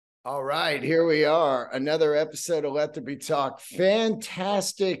All right, here we are. Another episode of Let There Be Talk.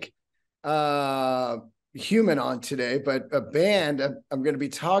 Fantastic uh human on today, but a band. I'm going to be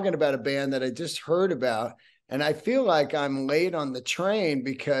talking about a band that I just heard about, and I feel like I'm late on the train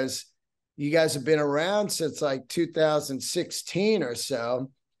because you guys have been around since like 2016 or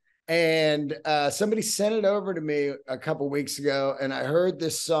so. And somebody sent it over to me a couple weeks ago, and I heard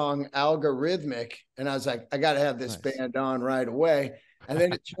this song Algorithmic, and I was like, I got to have this Nice. band on right away. And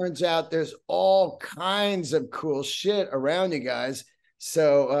then it turns out there's all kinds of cool shit around you guys.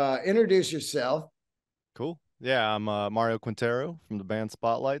 So introduce yourself. Cool. Yeah, I'm Mario Quintero from the band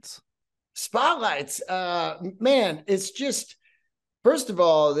Spotlights. Spotlights. Man, it's just first of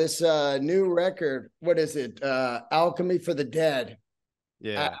all, this new record, what is it? Alchemy for the Dead. I've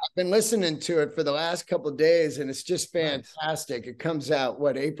Yeah. been listening to it for the last couple of days, and it's just Nice. fantastic. It comes out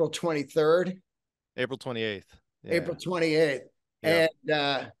what April 23rd, April 28th. April Yeah. 28th, Yep.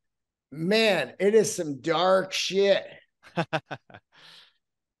 and man, it is some dark shit.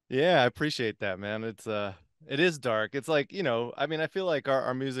 Yeah, I appreciate that, man. It is dark. It's like, I mean, I feel like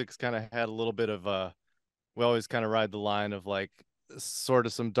our music's kind of had a little bit of we always kind of ride the line of like sort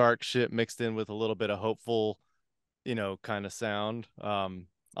of some dark shit mixed in with a little bit of hopeful, kind of sound.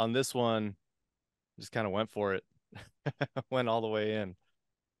 On this one, just kind of went for it. Went all the way in.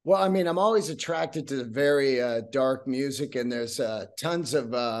 Well, I mean, I'm always attracted to the very dark music, and there's tons of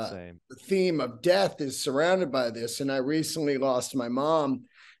Same. the theme of death is surrounded by this. And I recently lost my mom,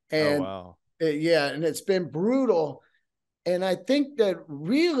 Oh, and wow. yeah, and it's been brutal. And I think that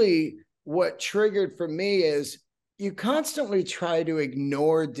really what triggered for me is you constantly try to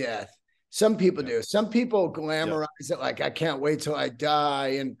ignore death. Some people Yep. do. Some people Yep. glamorize it like, I can't wait till I die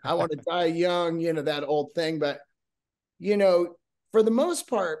and I want to die young, that old thing. But, you know, for the most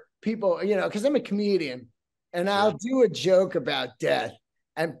part, people, because I'm a comedian and I'll Sure. do a joke about death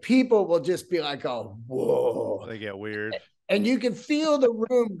and people will just be like, oh, whoa. They get weird. And you can feel the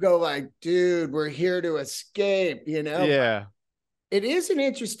room go like, dude, we're here to escape. Yeah. It is an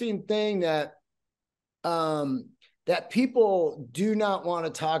interesting thing um that people do not want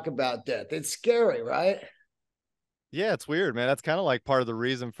to talk about death. It's scary, right? Yeah, it's weird, man. That's kind of like part of the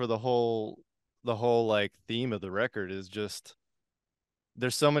reason for the whole like theme of the record is just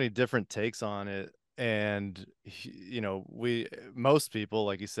there's so many different takes on it. And we most people,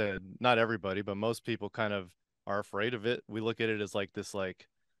 like you said, not everybody, but most people kind of are afraid of it. We look at it as like this like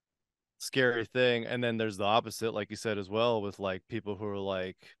scary thing. And then there's the opposite, like you said as well, with like people who are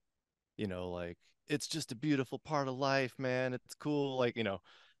like, like it's just a beautiful part of life, man. It's cool. Like,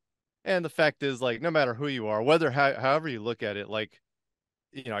 and the fact is, like, no matter who you are, however you look at it, like,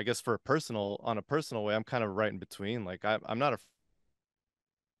 I guess on a personal way, I'm kind of right in between. Like, I'm not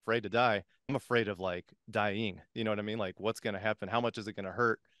afraid to die. I'm afraid of like dying. You know what I mean? Like, what's gonna happen? How much is it gonna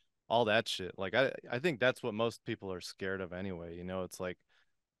hurt? All that shit. Like, I think that's what most people are scared of anyway. It's like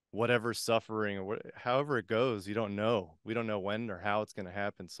whatever suffering or however it goes, you don't know. We don't know when or how it's gonna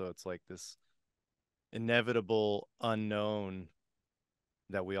happen. So it's like this inevitable unknown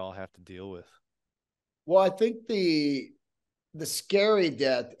that we all have to deal with. Well, I think the scary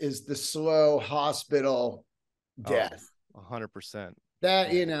death is the slow hospital Oh, death. 100%.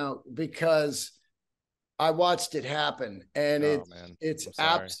 That, Yeah. because I watched it happen and Oh it's man, it's I'm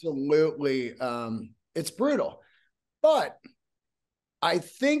sorry. absolutely it's brutal. But I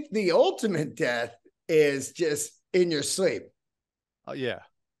think the ultimate death is just in your sleep. Oh yeah,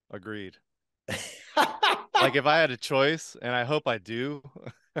 agreed. Like if I had a choice, and I hope I do,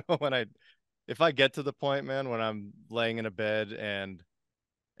 when I if I get to the point, man, when I'm laying in a bed and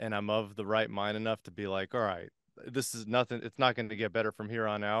I'm of the right mind enough to be like, all right, this is nothing. It's not going to get better from here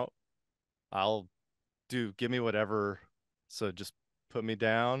on out. I'll give me whatever. So just put me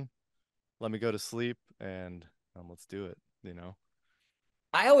down, let me go to sleep, and let's do it. You know,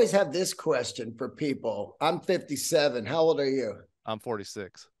 I always have this question for people. I'm 57. How old are you? I'm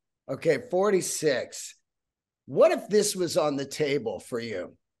 46. Okay, 46. What if this was on the table for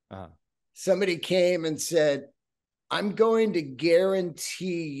you? Uh-huh. Somebody came and said, I'm going to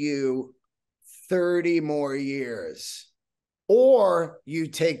guarantee you 30 more years, or you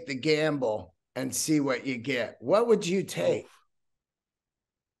take the gamble and see what you get. What would you take? Oof.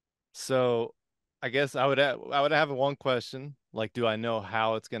 So I guess I would have one question, like, do I know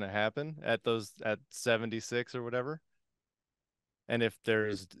how it's gonna happen at 76 or whatever? And if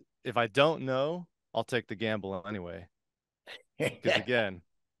I don't know, I'll take the gamble anyway. Because again,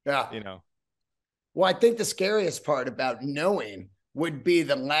 Yeah. you know, Well, I think the scariest part about knowing would be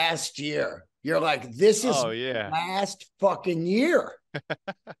the last year. You're like, this is oh yeah. last fucking year, But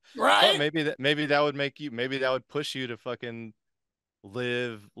right? maybe that would push you to fucking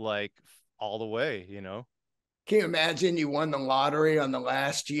live like all the way, you know. Can you imagine you won the lottery on the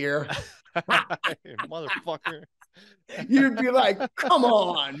last year? Motherfucker. You'd be like, come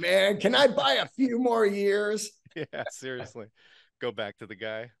on, man. Can I buy a few more years? Yeah, seriously. Go back to the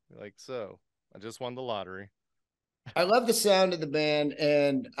guy. Like, so I just won the lottery. I love the sound of the band.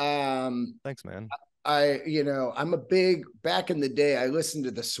 And Thanks, man. I'm a big, back in the day, I listened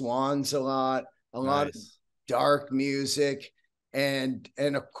to the Swans a lot of Nice. dark music. And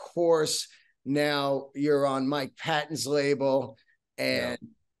of course, now you're on Mike Patton's label. Yeah. And,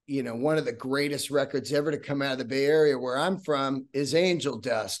 one of the greatest records ever to come out of the Bay Area where I'm from is Angel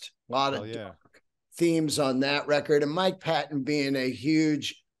Dust. A lot Hell of yeah. themes on that record. And Mike Patton being a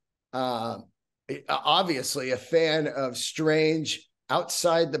huge, uh, obviously a fan of strange,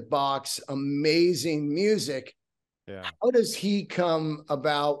 outside the box, amazing music. Yeah. How does he come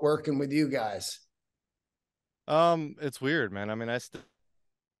about working with you guys? It's weird, man. I mean, it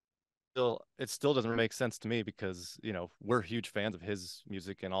still doesn't make sense to me because, we're huge fans of his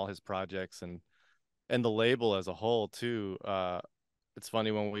music and all his projects and the label as a whole too. It's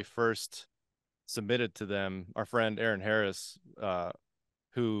funny when we first submitted to them, our friend Aaron Harris,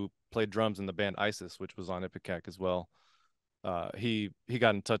 who played drums in the band ISIS, which was on Ipecac as well. He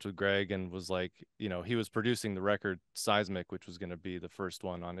got in touch with Greg and was like, he was producing the record Seismic, which was going to be the first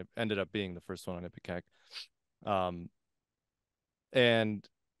one on it, ended up being the first one on Ipecac. Um, and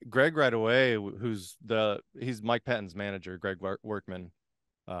Greg right away, he's Mike Patton's manager, Greg Workman,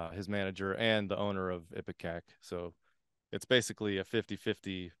 his manager and the owner of Ipecac. So it's basically a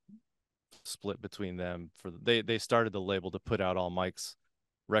 50-50 split between them. They started the label to put out all Mike's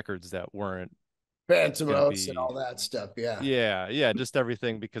records that weren't Phantom going to Oaths and be. all that stuff. Yeah. Yeah, just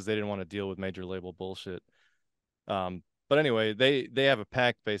everything because they didn't want to deal with major label bullshit. But anyway, they have a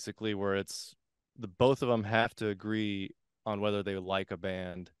pact basically where it's the both of them have to agree on whether they like a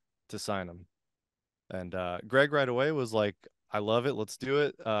band to sign them. And Greg right away was like, "I love it, let's do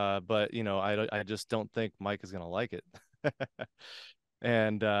it." But I just don't think Mike is gonna like it.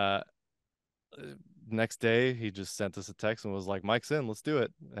 And next day, he just sent us a text and was like, "Mike's in, let's do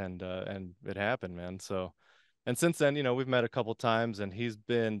it." And it happened, man. So, and since then, we've met a couple times, and he's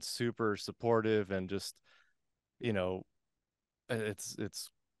been super supportive and just, you know, it's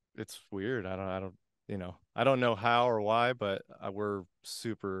weird. I don't know how or why, but we're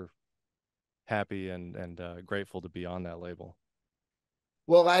super happy and grateful to be on that label.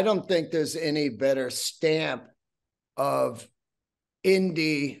 Well, I don't think there's any better stamp of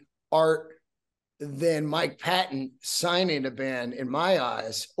indie art than Mike Patton signing a band in my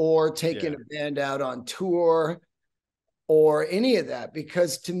eyes, or taking Yeah, a band out on tour, or any of that,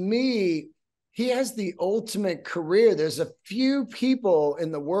 because to me, he has the ultimate career. There's a few people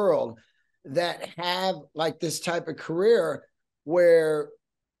in the world that have like this type of career where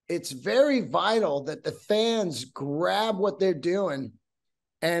it's very vital that the fans grab what they're doing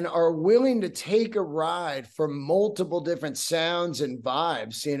and are willing to take a ride from multiple different sounds and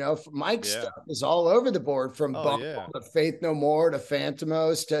vibes. Mike's yeah. stuff is all over the board, from Oh Bungle yeah, to Faith No More to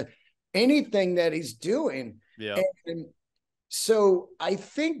Phantomos to anything that he's doing. yeah, And so I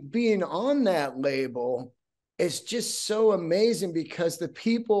think being on that label is just so amazing because the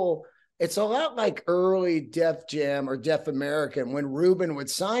people, it's a lot like early Def Jam or Def American when Ruben would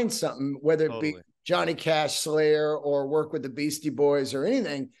sign something, whether it be totally. Johnny Cash Slayer or work with the Beastie Boys or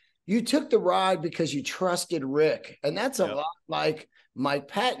anything. You took the ride because you trusted Rick. And that's a Yep. lot like Mike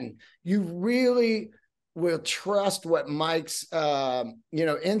Patton. You really will trust what Mike's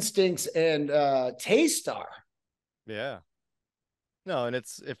instincts and taste are. Yeah. No, and it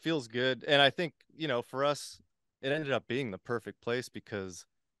feels good. And I think, for us, it ended up being the perfect place because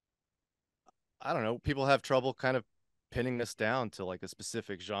I don't know, people have trouble kind of pinning this down to like a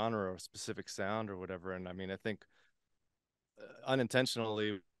specific genre or a specific sound or whatever. And I mean, I think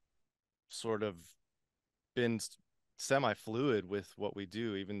unintentionally sort of been semi-fluid with what we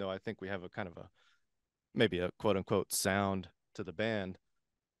do, even though I think we have a kind of a maybe a quote unquote sound to the band.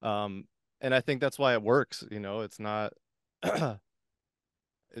 And I think that's why it works. It's not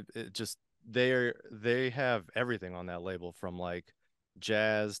it just they have everything on that label from like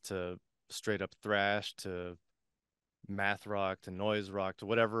jazz to straight up thrash to math rock to noise rock to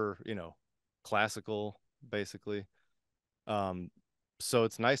whatever, classical basically. Um, so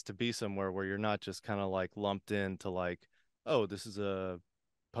it's nice to be somewhere where you're not just kind of like lumped into like, oh, this is a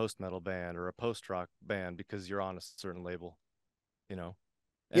post metal band or a post rock band because you're on a certain label, you know,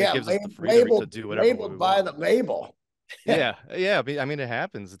 and it Yeah, gives us the freedom to labeled do whatever we labeled by want. the label. Yeah. I mean, it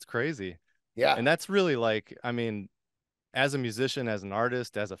happens. It's crazy. Yeah. And that's really like, I mean, as a musician, as an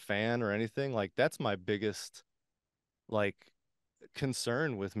artist, as a fan or anything, like that's my biggest like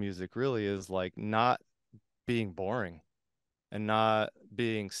concern with music really is like not being boring and not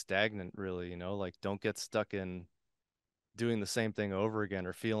being stagnant really, like don't get stuck in doing the same thing over again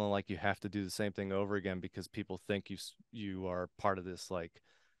or feeling like you have to do the same thing over again because people think you are part of this like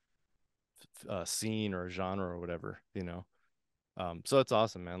scene or genre or whatever. So it's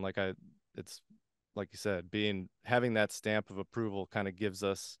awesome, man. It's like you said, being having that stamp of approval kind of gives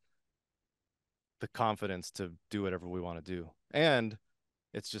us the confidence to do whatever we want to do. And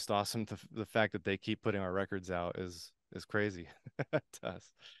it's just awesome. The fact that they keep putting our records out is crazy to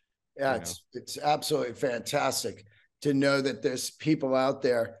us, Yeah, you know. it's absolutely fantastic to know that there's people out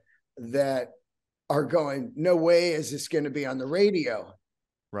there that are going, no way is this going to be on the radio.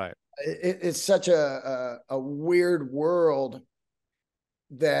 Right. It's such a weird world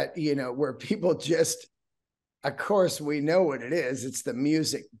that, where people just, of course, we know what it is. It's the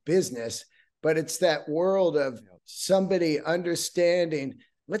music business, but it's that world of Yep. somebody understanding,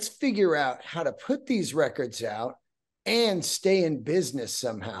 let's figure out how to put these records out and stay in business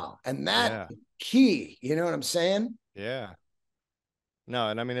somehow. And that Yeah. key, you know what I'm saying? Yeah. No,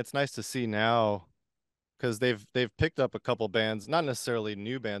 and I mean it's nice to see now because they've picked up a couple bands, not necessarily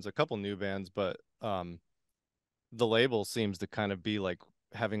new bands, a couple new bands, but the label seems to kind of be like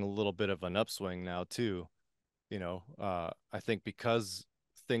having a little bit of an upswing now too. I think because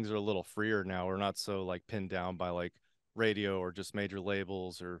things are a little freer now, we're not so like pinned down by like radio or just major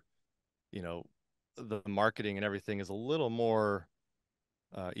labels or, you know, the marketing and everything is a little more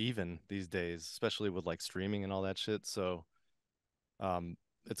even these days, especially with like streaming and all that shit. So um,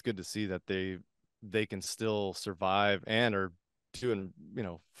 it's good to see that they can still survive and are doing,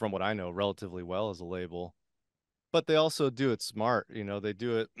 from what I know, relatively well as a label. But they also do it smart. They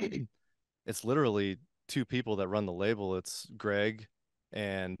do it. It's literally two people that run the label. It's Greg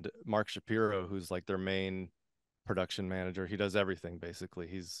and Mark Shapiro, who's like their main production manager. He does everything basically.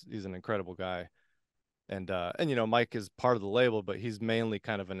 He's an incredible guy. And Mike is part of the label, but he's mainly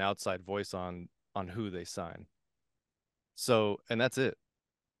kind of an outside voice on who they sign. So, and that's it.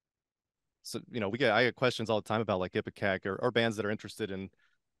 So, I get questions all the time about like Ipecac or bands that are interested in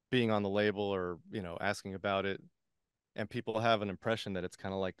being on the label or, asking about it. And people have an impression that it's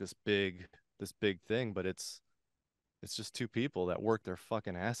kind of like this big thing, but it's just two people that work their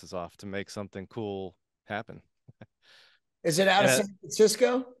fucking asses off to make something cool happen. Is it out of And San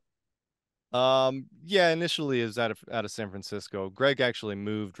Francisco? yeah, initially it was out of San Francisco. Greg actually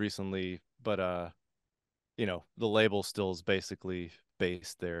moved recently, but the label still is basically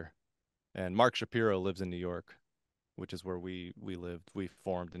based there. And Mark Shapiro lives in New York, which is where we lived. We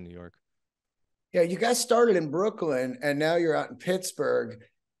formed in New York. Yeah, you guys started in Brooklyn and now you're out in Pittsburgh. Yep.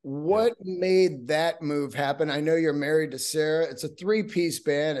 What made that move happen? I know you're married to Sarah. It's a three-piece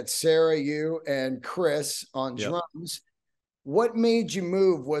band. It's Sarah, you, and Chris on Yep. drums. What made you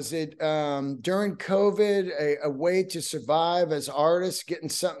move? Was it during COVID a way to survive as artists, getting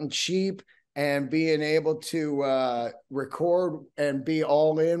something cheap and being able to record and be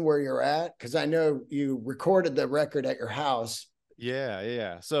all in where you're at? Because I know you recorded the record at your house. Yeah,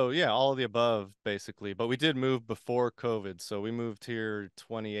 yeah. So yeah, all of the above basically. But we did move before COVID. So we moved here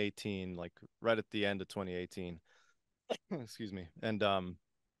 2018, like right at the end of 2018. Excuse me. And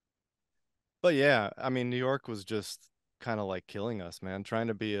but yeah, I mean New York was just kind of like killing us, man. Trying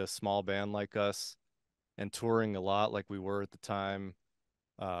to be a small band like us and touring a lot like we were at the time.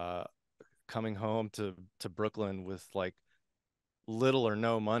 Uh Coming home to Brooklyn with like little or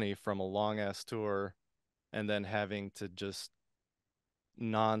no money from a long ass tour and then having to just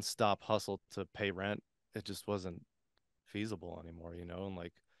nonstop hustle to pay rent. It just wasn't feasible anymore, and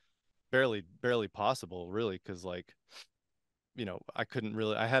like barely possible really because like I couldn't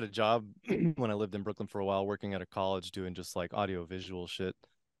really. I had a job when I lived in Brooklyn for a while working at a college doing just like audio visual shit,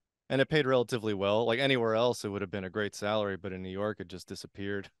 and it paid relatively well. Like anywhere else it would have been a great salary, but in New York it just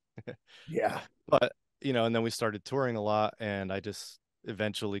disappeared. Yeah. But and then we started touring a lot and I just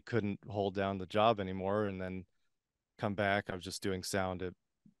eventually couldn't hold down the job anymore and then come back. I was just doing sound at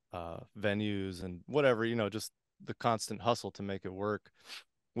venues and whatever, just the constant hustle to make it work,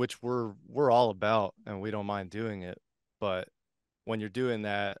 which we're all about and we don't mind doing it. But when you're doing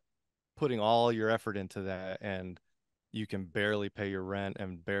that, putting all your effort into that and you can barely pay your rent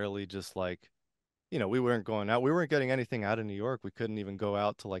and barely just like, we weren't going out. We weren't getting anything out of New York. We couldn't even go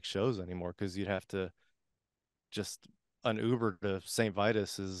out to like shows anymore because you'd have to just an Uber to St.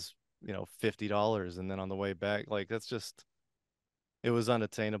 Vitus is, $50 and then on the way back, like that's just it was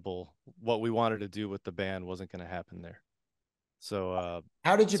unattainable. What we wanted to do with the band wasn't going to happen there. So,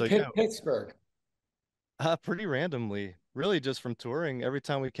 How did you so yeah, pick Pittsburgh? pretty randomly, really just from touring. Every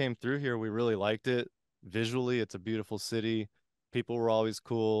time we came through here, we really liked it. Visually, it's a beautiful city. People were always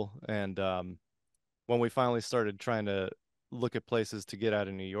cool. And when we finally started trying to look at places to get out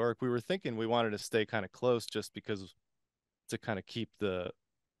of New York, we were thinking we wanted to stay kind of close just because to kind of keep the,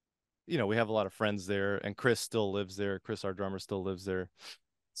 we have a lot of friends there, and Chris still lives there. Chris, our drummer, still lives there.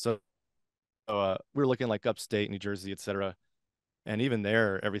 So we were looking like upstate New Jersey, etc. And even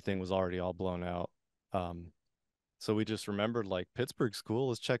there, everything was already all blown out. Um, so we just remembered like Pittsburgh's cool.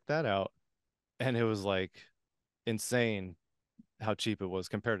 Let's check that out. And it was like insane how cheap it was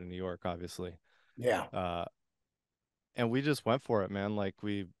compared to New York, obviously. Yeah. Uh, and we just went for it, man. Like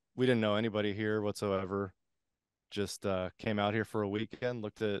we didn't know anybody here whatsoever. Just came out here for a weekend,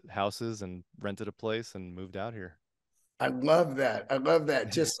 looked at houses, and rented a place and moved out here. I love that. I love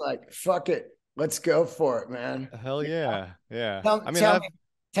that. Just like, fuck it. Let's go for it, man. Hell yeah. Yeah. Tell, I mean, tell me,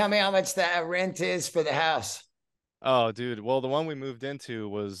 tell me how much that rent is for the house. oh, dude. Well, the one we moved into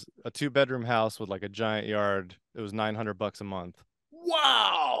was a 2-bedroom house with like a giant yard. It was $900 a month.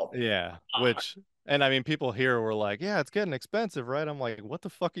 Wow. Yeah. And I mean, people here were like, yeah, it's getting expensive, right? I'm like, what the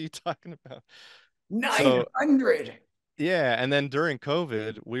fuck are you talking about? So, 900. yeah. And then during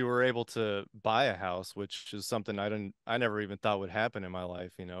COVID, we were able to buy a house, which is something I never even thought would happen in my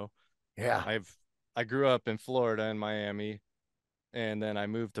life. Yeah. I grew up in Florida and Miami, and then I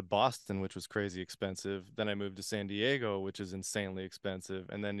moved to Boston, which was crazy expensive. Then I moved to San Diego, which is insanely expensive,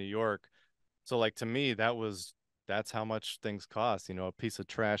 and then New York. So like to me, that's how much things cost. A piece of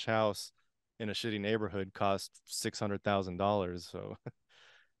trash house in a shitty neighborhood cost $600,000. So, Yeah.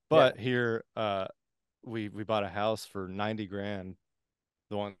 but here, we bought a house for 90 grand.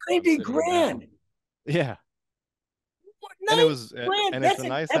 The one I'm 90 sitting in now. grand. Yeah, What, and it 90 was, grand? and it's a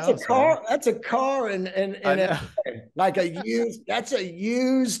nice That's a house, man. car. That's a car I and know. like a used, that's a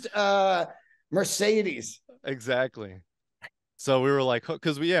used Mercedes. Exactly. So we were like,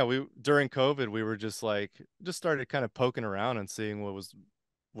 because we during COVID, we were just like, just started kind of poking around and seeing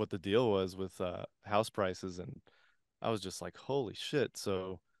what the deal was with house prices, and I was just like, holy shit.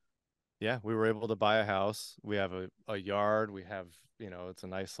 So yeah, we were able to buy a house. We have a yard. We have, it's a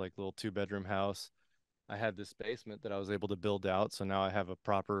nice like little 2-bedroom house. I had this basement that I was able to build out, so now I have a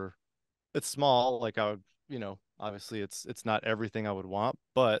proper. It's small, like I would, obviously it's not everything I would want,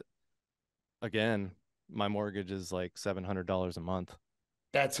 but again, my mortgage is like $700 a month.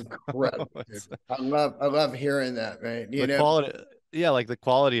 That's incredible, dude. It's I love hearing that, man. the quality, yeah, like the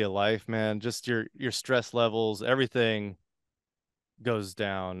quality of life, man. Just your stress levels, everything goes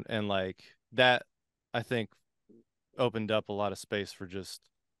down, and like that, I think opened up a lot of space for just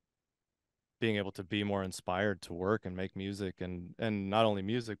being able to be more inspired to work and make music, and not only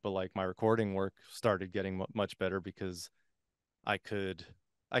music, but like my recording work started getting much better because I could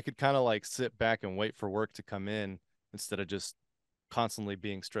I could kind of like sit back and wait for work to come in instead of just constantly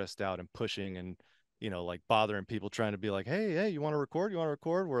being stressed out and pushing and like bothering people trying to be like, hey, you want to record,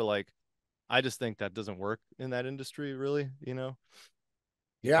 we're like, I just think that doesn't work in that industry really. You kind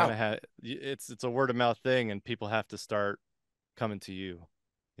Yeah. of have it's a word of mouth thing, and people have to start coming to you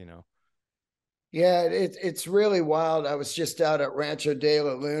know Yeah, it's really wild. I was just out at Rancho de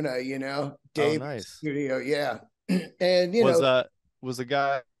la Luna, Oh, Dave's nice. studio. Yeah. And Was a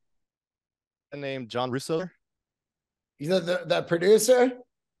guy named John Russo there? the producer.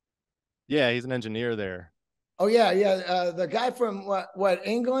 Yeah, he's an engineer there. Oh yeah, yeah. The guy from what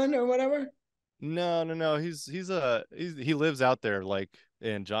England or whatever. No, he lives out there like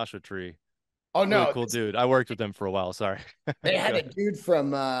in Joshua Tree. Oh Really no, cool dude. I worked with him for a while. Sorry. they had Go a ahead. dude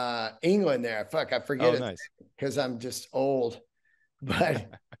from England there. Fuck, I forget Oh, it nice. because I'm just old.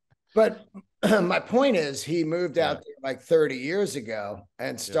 But my point is, he moved out Yeah. there like 30 years ago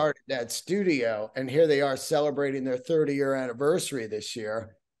and Yep. started that studio, and here they are celebrating their 30-year anniversary this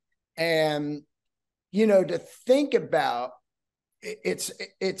year. And to think about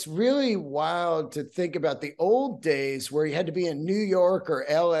it's really wild to think about the old days where you had to be in New York or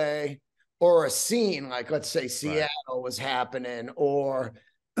LA or a scene like, let's say, Right. Seattle was happening or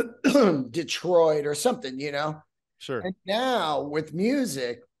Detroit or something. Sure. And now with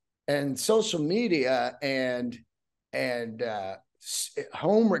music and social media and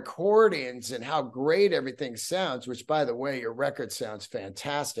home recordings and how great everything sounds, which by the way, your record sounds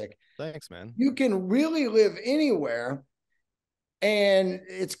fantastic. Thanks, man. You can really live anywhere, and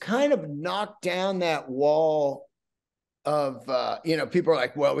it's kind of knocked down that wall of people are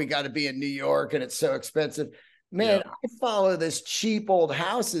like, well, we got to be in New York and it's so expensive. Man, Yep. I follow this cheap old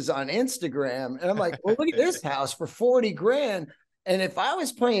houses on Instagram, and I'm like, well, look at this house for 40 grand. And if I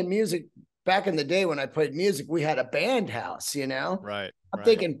was playing music back in the day when I played music, we had a band house. Right. I'm Right.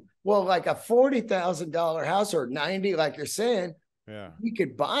 thinking, well, like a $40,000 house or 90, like you're saying, Yeah. We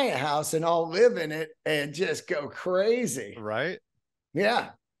could buy a house and all live in it and just go crazy. Right? Yeah.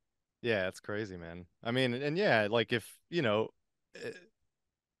 Yeah, it's crazy, man. I mean, and yeah, like if, it,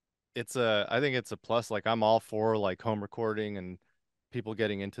 I think it's a plus. Like I'm all for like home recording and people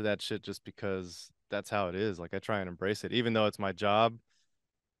getting into that shit just because that's how it is. Like I try and embrace it, even though it's my job.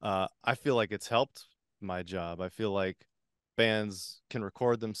 I feel like it's helped my job. I feel like bands can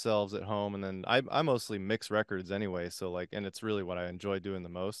record themselves at home, and then I mostly mix records anyway. So like, and it's really what I enjoy doing the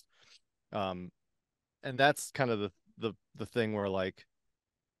most. Um, and that's kind of the thing where like,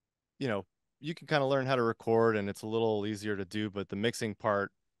 you know, you can kind of learn how to record, and it's a little easier to do, but the mixing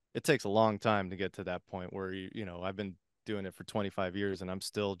part, it takes a long time to get to that point where I've been doing it for 25 years, and I'm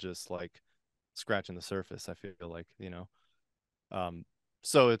still just like scratching the surface. I feel like, um,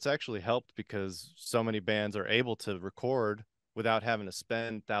 so it's actually helped because so many bands are able to record without having to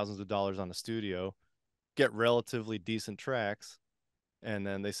spend thousands of dollars on a studio, get relatively decent tracks, and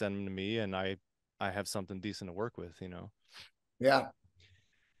then they send them to me, and I have something decent to work with. Yeah.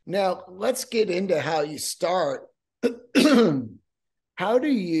 Now let's get into how you start. How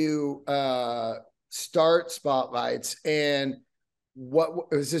do you start Spotlights, and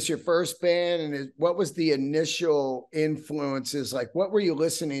what was this your first band, and what was the initial influences? Like what were you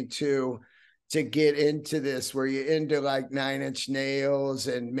listening to get into this? Were you into like Nine Inch Nails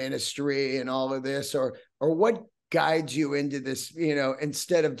and Ministry and all of this, or what guides you into this,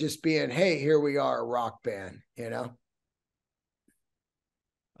 instead of just being, hey, here we are, a rock band?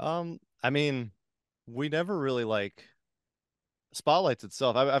 I mean, we never really like Spotlights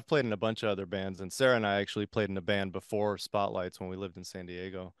itself. I've played in a bunch of other bands, and Sarah and I actually played in a band before Spotlights when we lived in San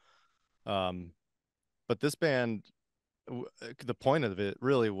Diego. Um, but this band, the point of it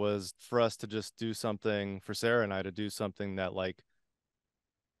really was for us to just do something, for Sarah and I to do something that like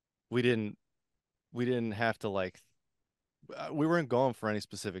we didn't we didn't have to like we weren't going for any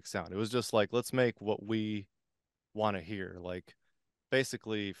specific sound. It was just like let's make what we want to hear. Like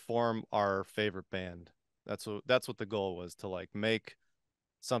basically form our favorite band. That's what the goal was, to like make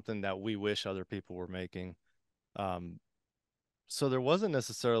something that we wish other people were making. Um, so there wasn't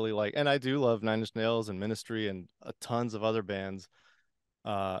necessarily like, and I do love Nine Inch Nails and Ministry and tons of other bands.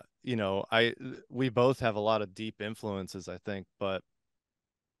 We both have a lot of deep influences, I think, but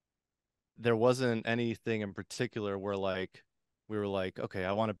there wasn't anything in particular where like we were like, okay,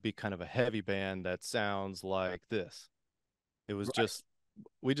 I want to be kind of a heavy band that sounds like this. It was just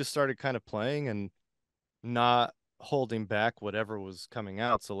we just started kind of playing and not holding back whatever was coming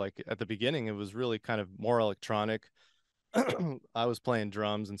out. So like at the beginning, it was really kind of more electronic. I was playing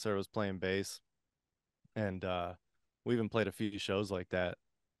drums and Sarah was playing bass, and we even played a few shows like that.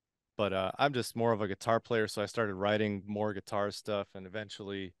 But I'm just more of a guitar player, so I started writing more guitar stuff, and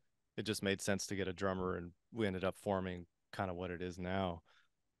eventually it just made sense to get a drummer, and we ended up forming kind of what it is now.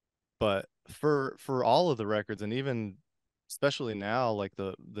 But for all of the records, and even especially now, like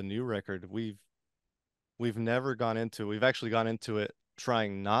the new record, we've never gone into we've actually gone into it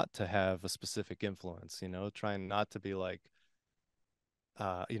trying not to have a specific influence, trying not to be like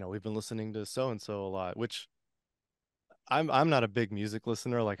we've been listening to so and so a lot, which I'm not a big music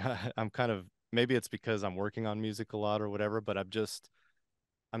listener. Like I'm kind of, maybe it's because I'm working on music a lot or whatever, but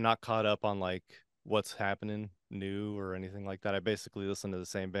I'm not caught up on like what's happening new or anything like that. I basically listen to the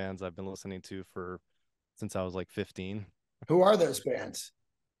same bands I've been listening to for since I was like 15. Who are those bands?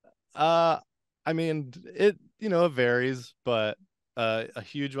 Uh, I mean, it varies, but a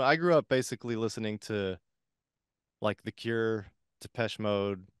huge one. I grew up basically listening to like The Cure, Depeche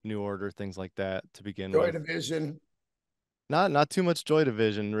Mode, New Order, things like that to begin Joy with. Division. Not too much Joy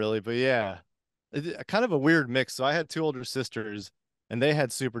Division really, but yeah, kind of a weird mix. So I had two older sisters, and they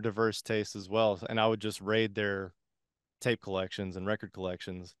had super diverse tastes as well, and I would just raid their tape collections and record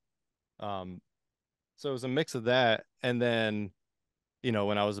collections. Um, so it was a mix of that, and then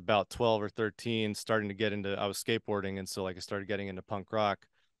when I was about 12 or 13, starting to get into, I was skateboarding. And so like I started getting into punk rock.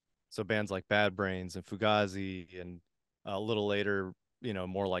 So bands like Bad Brains and Fugazi, and a little later,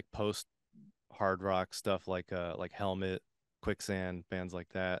 more like post hard rock stuff like Helmet, Quicksand, bands like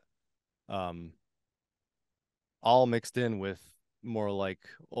that. Um, all mixed in with more like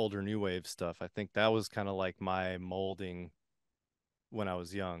older new wave stuff. I think that was kind of like my molding when I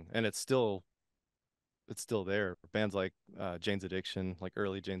was young. And it's still there. Bands like Jane's Addiction, like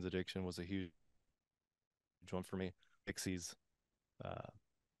early Jane's Addiction was a huge one for me. Pixies, uh,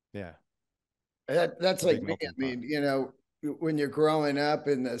 yeah, That's it's a like big me. I melting pot. mean, when you're growing up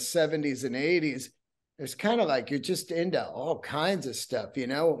in the 70s and 80s, it's kind of like you're just into all kinds of stuff.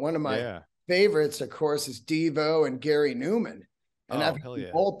 One of my Yeah. favorites, of course, is Devo and Gary Newman. And I've Oh, had hell them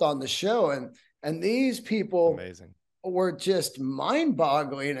yeah. both on the show. And these It's people, amazing. were just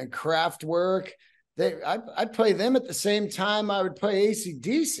mind-boggling, and Kraftwerk. I'd play them at the same time I would play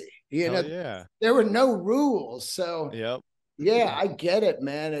AC/DC. Hell yeah. There were no rules. So Yep. yeah, I get it,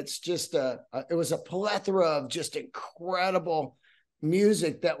 man. It's just it was a plethora of just incredible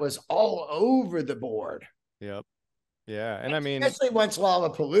music that was all over the board. Yep. Yeah. And I mean, Especially once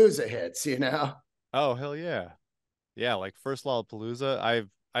Lollapalooza hits, oh hell yeah. Yeah, like first Lollapalooza,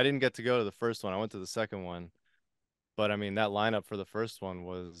 I didn't get to go to the first one. I went to the second one. But I mean, that lineup for the first one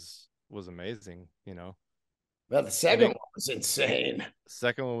was amazing, you know. Well, the I second think one was insane. the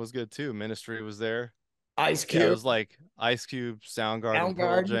second one was good too. Ministry was there. Ice Yeah, it Cube, was like Ice Cube, Soundgarden,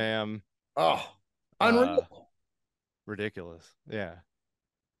 Pearl Soundgarden. Jam, Oh, uh unreal. ridiculous. Yeah.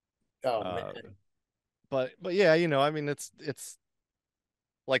 Oh Uh man. but yeah, you know, I mean it's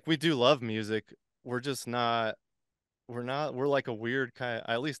like we do love music. We're just not we're like a weird kind,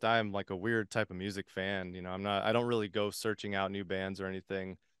 at least I'm like a weird type of music fan, you know. I don't really go searching out new bands or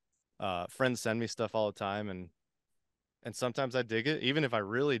anything. Friends send me stuff all the time, and sometimes I dig it. Even if I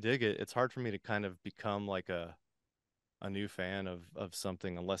really dig it, it's hard for me to kind of become like a new fan of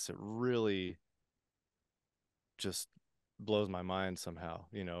something unless it really just blows my mind somehow,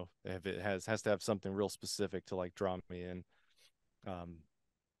 you know. If it has to have something real specific to like draw me in. Um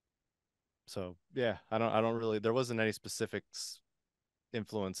so yeah, I don't really, there wasn't any specifics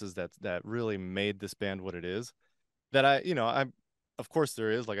influences that really made this band what it is. That I, you know, I of course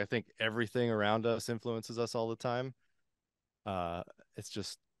there is, like I think everything around us influences us all the time. Uh it's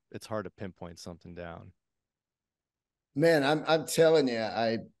just it's hard to pinpoint something down. Man, I'm telling you,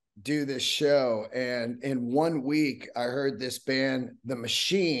 I do this show, and in 1 week, I heard this band, The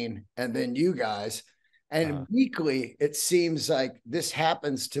Machine, and then you guys. And Uh weekly, it seems like this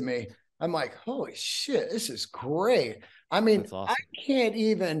happens to me. I'm like, holy shit, this is great. I mean, that's I awesome. can't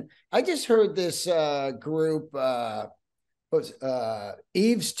even. I just heard this group was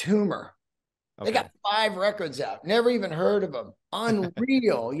Eve's Tumor. They got Okay. 5 records out. Never even heard of them.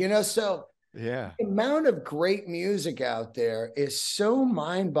 Unreal, so Yeah, the amount of great music out there is so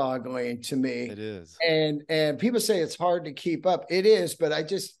mind-boggling to me. it is. And people say it's hard to keep up. It is, but I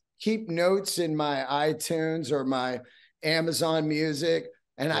just keep notes in my iTunes or my Amazon Music,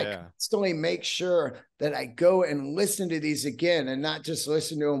 and I Yeah. constantly make sure that I go and listen to these again, and not just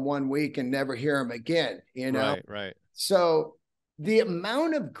listen to them 1 week and never hear them again. Right, right. So the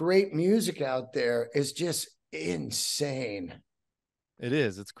amount of great music out there is just insane. It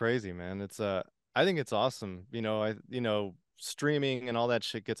is. It's crazy, man. It's I think it's awesome. Streaming and all that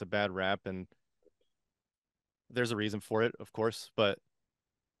shit gets a bad rap, and there's a reason for it, of course, but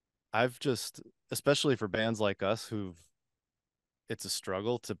I've just, especially for bands like us who've, it's a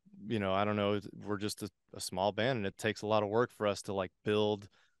struggle to, I don't know, we're just a small band, and it takes a lot of work for us to like build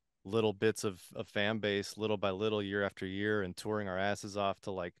little bits of fan base little by little, year after year, and touring our asses off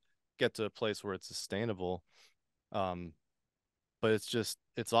to like get to a place where it's sustainable. Um, but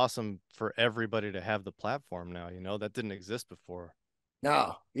it's awesome for everybody to have the platform now, that didn't exist before.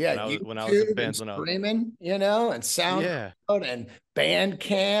 No, yeah, When I was in YouTube and bands streaming, and SoundCloud yeah, and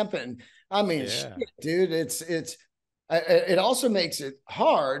Bandcamp, and I mean, shit, yeah, dude, it also makes it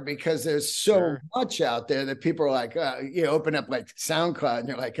hard because there's so sure. much out there that people are like, you open up like SoundCloud and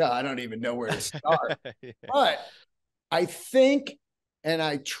you're like, oh, I don't even know where to start. Yeah. But I think, and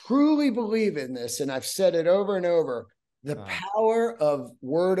I truly believe in this, and I've said it over and over, the Uh, power of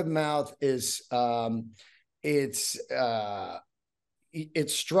word of mouth is, it's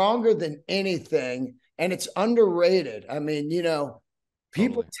it's stronger than anything, and it's underrated. I mean,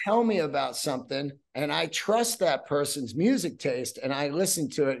 people totally. tell me about something and I trust that person's music taste, and I listen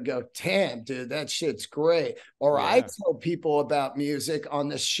to it and go, damn, dude, that shit's great. Or I Yeah, tell people about music on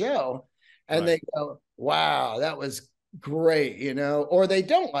the show and right. they go, wow, that was great, or they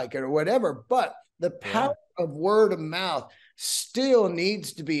don't like it or whatever. But the Yeah, power of word of mouth still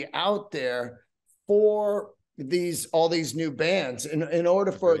needs to be out there for all these new bands in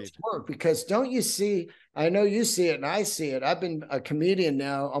order for it to agreed. work. Because don't you see, I know you see it and I see it. I've been a comedian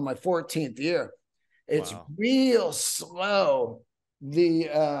now on my 14th year. It's Wow. real slow. The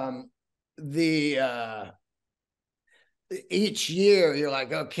each year you're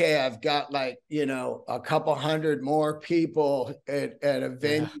like, okay, I've got like, a couple hundred more people at a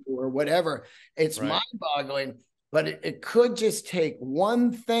venue Yeah, or whatever. It's right, mind-boggling, but it could just take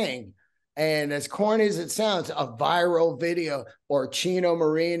one thing. And as corny as it sounds, a viral video or Chino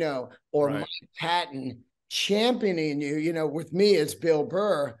Marino or Mike right, Patton championing you. With me, it's Bill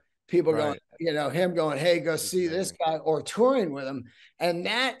Burr. People going, right. him going, hey, go He's see this amazing. guy, or touring with him. And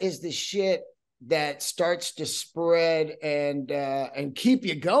that is the shit that starts to spread and keep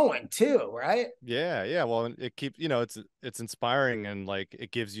you going too, right? Yeah, yeah. Well, it keeps, it's inspiring, and like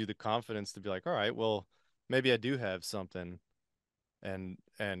it gives you the confidence to be like, all right, well, maybe I do have something, and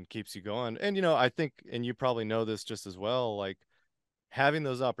keeps you going. And I think, and you probably know this just as well, like having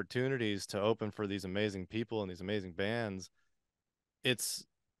those opportunities to open for these amazing people and these amazing bands, it's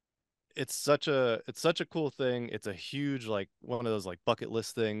it's such a cool thing. It's a huge, like, one of those like bucket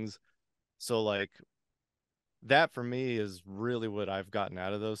list things. So like that for me is really what I've gotten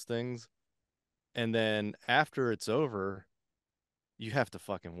out of those things. And then after it's over, you have to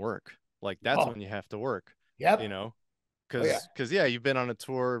fucking work. Like that's Oh, when you have to work, you yep. know? Oh yeah. Cause yeah, you've been on a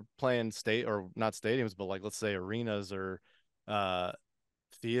tour playing state, or not stadiums, but like let's say arenas or uh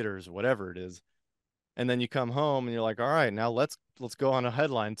theaters or whatever it is. And then you come home and you're like, all right, now let's go on a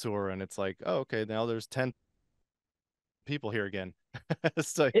headline tour. And it's like, oh, okay, now there's 10 people here again.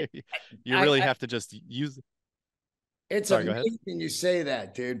 So It, you really I have to just use. It's Sorry, go ahead. amazing you say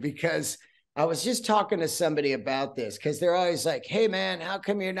that, dude, because I was just talking to somebody about this because they're always like, hey, man, how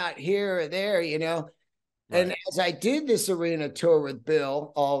come you're not here or there, you know? Right. And as I did this arena tour with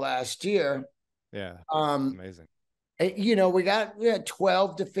Bill all last year, Yeah. um, Amazing. we had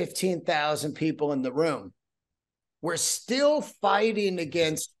 12 to 15,000 people in the room. We're still fighting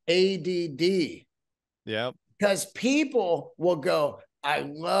against ADD Yep. because people will go, I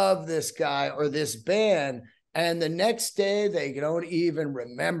love this guy or this band. And the next day they don't even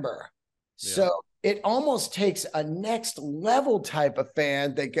remember. Yep. So it almost takes a next level type of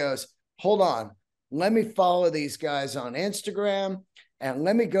fan that goes, hold on, let me follow these guys on Instagram and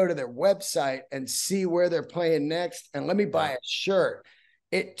let me go to their website and see where they're playing next. And let me buy Yep. a shirt.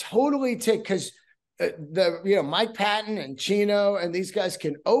 It totally takes, because Mike Patton and Chino and these guys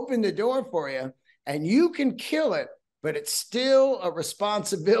can open the door for you and you can kill it, but it's still a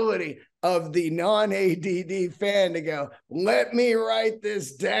responsibility of the non-ADD fan to go, let me write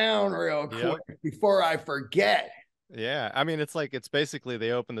this down real Yep. quick before I forget. Yeah. I mean, it's like it's basically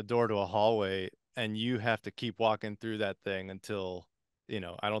they open the door to a hallway and you have to keep walking through that thing until,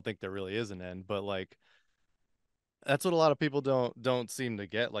 I don't think there really is an end, but like that's what a lot of people don't seem to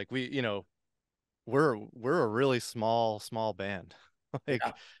get. Like we're a really small band. Yeah.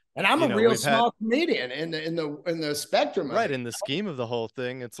 Like, And I'm a real we've had, small comedian in the spectrum of right, it. in the scheme of the whole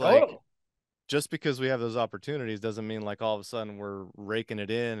thing, it's like Totally. just because we have those opportunities doesn't mean like all of a sudden we're raking it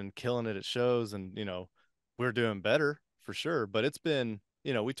in and killing it at shows, and we're doing better for sure. But it's been,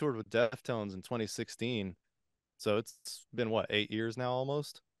 we toured with Deftones in 2016, so it's been what, 8 years now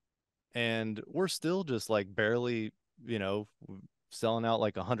almost, and we're still just like barely, you know selling out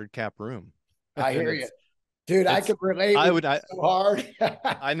like 100 cap room. I And hear you. Dude, I it's could relate I with would you so hard.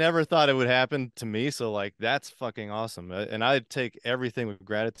 I never thought it would happen to me. So like that's fucking awesome. And I take everything with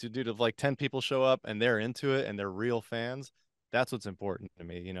gratitude, dude. If like 10 people show up and they're into it and they're real fans, that's what's important to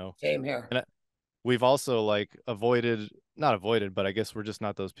me. Same here. And we've also like not avoided, but I guess we're just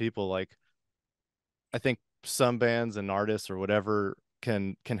not those people. Like I think some bands and artists or whatever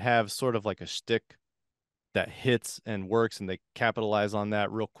can have sort of like a shtick that hits and works, and they capitalize on that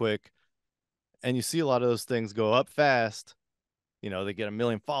real quick. And you see a lot of those things go up fast. They get a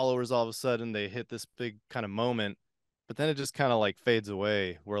million followers all of a sudden, they hit this big kind of moment, but then it just kind of like fades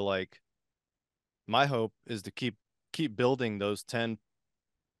away. Where like my hope is to keep building those 10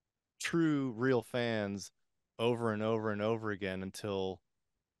 true real fans over and over and over again until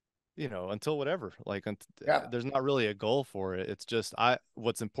whatever. Like Yeah. there's not really a goal for it. It's just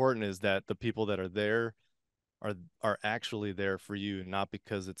what's important is that the people that are there are actually there for you, not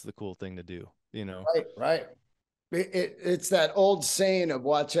because it's the cool thing to do. Right. Right. It's that old saying of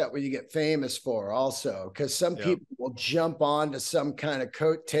watch out what you get famous for also, because some Yep. people will jump on to some kind of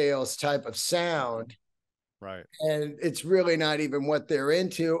coattails type of sound Right. and it's really not even what they're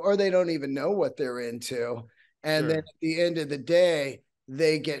into, or they don't even know what they're into. And then Sure. at the end of the day,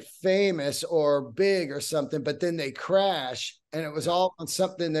 they get famous or big or something, but then they crash and it was Yep. all on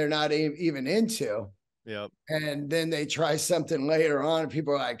something they're not even into. Yep. And then they try something later on, and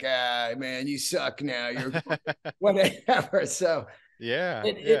people are like, ah, man, you suck now. You're whatever. So Yeah.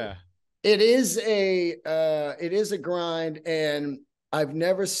 it it Yeah. it is a grind, and I've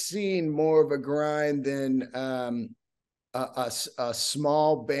never seen more of a grind than a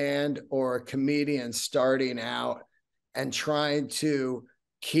small band or a comedian starting out and trying to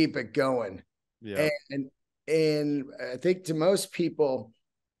keep it going. Yep. And and I think to most people,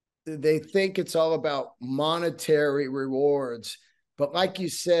 they think it's all about monetary rewards. But like you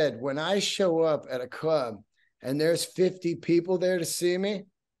said, when I show up at a club and there's 50 people there to see me,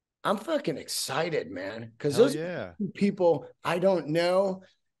 I'm fucking excited, man. Because Hell those yeah. people I don't know.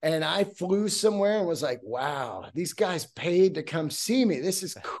 And I flew somewhere and was like, wow, these guys paid to come see me. This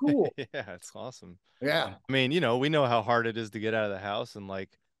is cool. Yeah, it's awesome. Yeah. I mean, we know how hard it is to get out of the house and like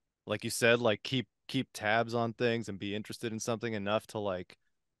you said, like keep tabs on things and be interested in something enough to like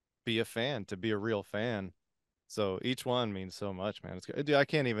be a fan, to be a real fan. So each one means so much, man. Dude, I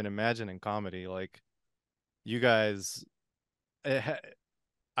can't even imagine in comedy like you guys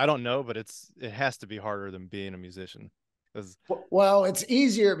I don't know, but it has to be harder than being a musician. Because Well, it's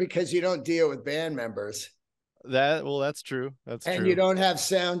easier because you don't deal with band members that's true. That's and you true. don't have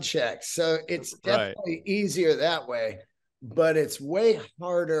sound checks. So it's Right. definitely easier that way, but it's way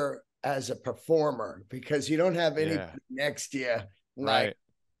harder as a performer because you don't have anybody Yeah. next to you like,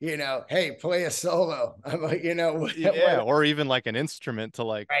 Right. hey, play a solo. I'm like, Yeah, what, or even like an instrument to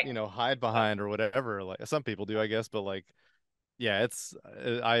like, right. hide behind or whatever. Like some people do, I guess, but like yeah,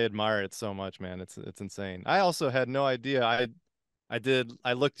 I admire it so much, man. It's insane. I also had no idea.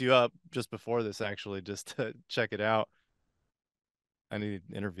 I looked you up just before this actually just to check it out. I need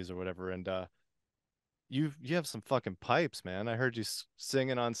interviews or whatever and you have some fucking pipes, man. I heard you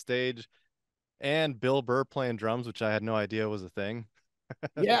singing on stage and Bill Burr playing drums, which I had no idea was a thing.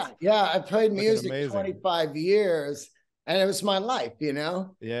 Yeah, That's yeah. I played fucking music amazing. 25 years and it was my life.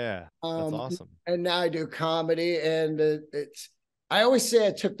 Yeah, that's awesome. And now I do comedy, and it's. I always say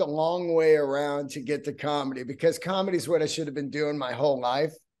I took the long way around to get to comedy because comedy is what I should have been doing my whole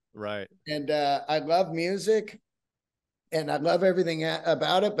life. Right. And I love music, and I love everything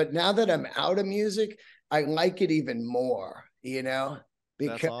about it. But now that I'm out of music, I like it even more. That's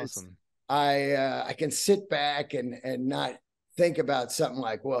Because awesome. I can sit back and not think about something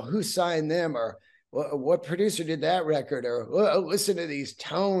like, well, who signed them, or what producer did that record, or listen to these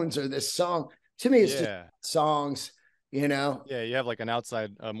tones or this song. To me, it's just Yeah. songs, you know. Yeah, you have like an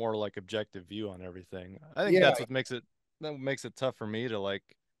outside, a more like objective view on everything. I think Yeah, that's what makes it tough for me to like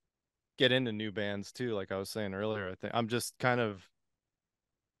get into new bands too. Like I was saying earlier, I think I'm just kind of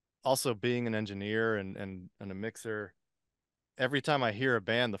also being an engineer and a mixer. Every time I hear a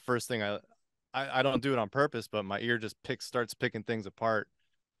band, the first thing I don't do it on purpose, but my ear just starts picking things apart.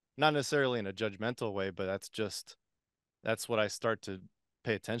 Not necessarily in a judgmental way, but that's what I start to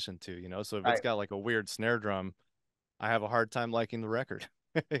pay attention to. So if it's right. got like a weird snare drum, I have a hard time liking the record,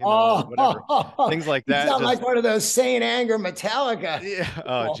 or whatever. Oh, Things like you that sound like just one of those Saint Anger Metallica yeah.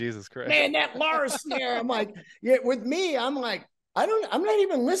 Oh, people. Jesus Christ. Man, that Lars snare. I'm like, yeah, with me, I'm like, I'm not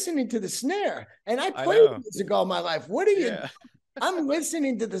even listening to the snare. And I I played know. music all my life. What are you? Yeah. I'm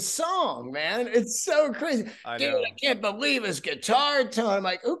listening to the song, man. It's so crazy. I Dude, I know. can't believe his guitar tone. I'm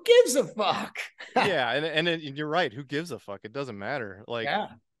like, who gives a fuck? Yeah, and you're right. Who gives a fuck? It doesn't matter. Like Yeah.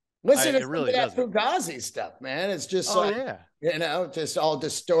 Listen to it some of really that doesn't. Fugazi stuff, man. It's just Oh like, yeah. just all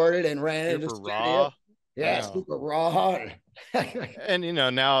distorted and ran into Super studio. raw. I Yeah, know. super raw. And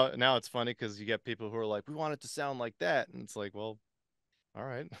now it's funny because you get people who are like, we want it to sound like that, and it's like, well, all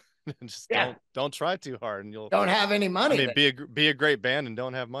right, just Yeah. don't try too hard, and you'll. Don't have any I money mean, then. be a great band and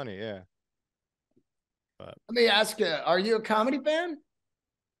don't have money, yeah. But Let me ask you, are you a comedy fan?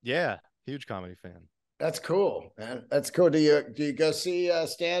 yeah, huge comedy fan. That's cool, man. That's cool. Do you go see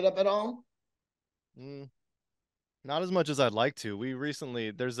stand up at all? Mm, not as much as I'd like to. We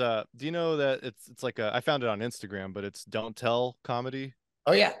recently there's a. Do you know that it's like a? I found it on Instagram, but it's Don't Tell Comedy.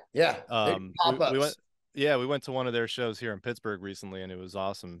 Oh yeah, yeah. They do We went. pop-ups. Yeah, we went to one of their shows here in Pittsburgh recently, and it was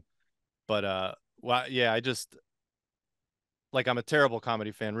awesome. But well, yeah, I just like I'm a terrible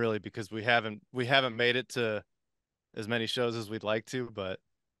comedy fan, really, because we haven't made it to as many shows as we'd like to, but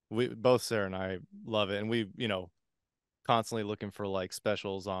we both Sarah and I love it, and we constantly looking for like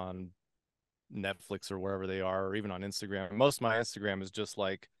specials on Netflix or wherever they are, or even on Instagram. Most of my Instagram is just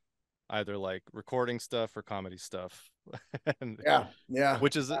like either like recording stuff or comedy stuff, and Yeah, yeah.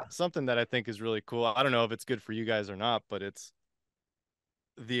 which is something that I think is really cool. I don't know if it's good for you guys or not, but it's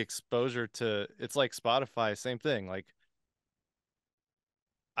the exposure to it's like Spotify, same thing. Like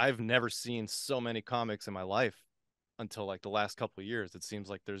I've never seen so many comics in my life until like the last couple of years. It seems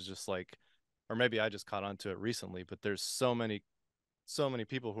like there's just like, or maybe I just caught on to it recently, but there's so many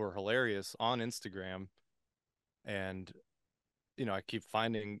people who are hilarious on Instagram. And, I keep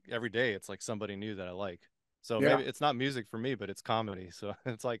finding every day it's like somebody new that I like. So Yeah. maybe it's not music for me, but it's comedy. So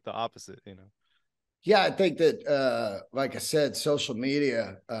it's like the opposite. Yeah, I think that, like I said, social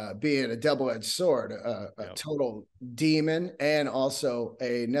media being a double-edged sword, a Yep. total demon, and also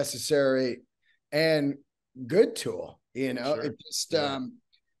a necessary and good tool. Sure. It just, Yeah.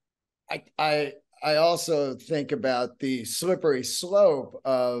 I, I, I also think about the slippery slope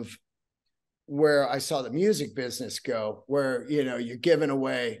of where I saw the music business go, where you're giving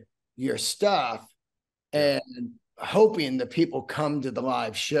away your stuff, Yep. and hoping that people come to the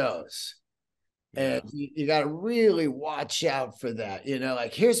live shows. And Yeah. you got to really watch out for that.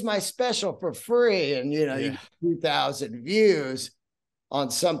 Like, here's my special for free. And, you Yeah. get 2,000 views on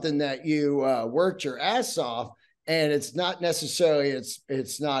something that you worked your ass off. And it's not necessarily,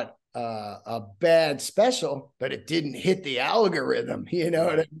 it's not a bad special, but it didn't hit the algorithm. You know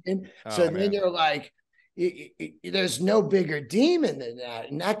what I Right. mean? So Oh then man. you're like, there's no bigger demon than that.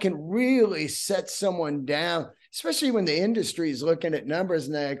 And that can really set someone down, especially when the industry is looking at numbers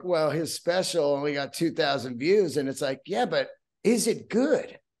and they're like, well, his special only got 2,000 views. And it's like, yeah, but is it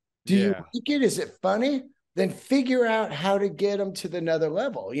good? Do you Yeah. like it? Is it funny? Then figure out how to get them to the another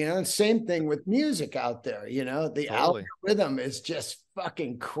level, and same thing with music out there, the Totally. algorithm is just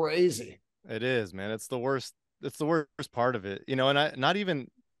fucking crazy. It is, man. It's the worst. It's the worst part of it, and not even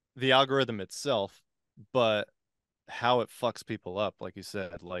the algorithm itself, but how it fucks people up, like you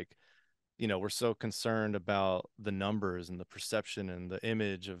said. Like, we're so concerned about the numbers and the perception and the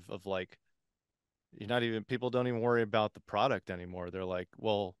image of like, you're not even, people don't even worry about the product anymore. They're like,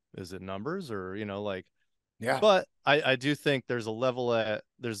 well, is it numbers or, like, Yeah. but I do think there's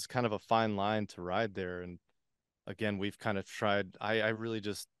kind of a fine line to ride there. And again, we've kind of tried, I really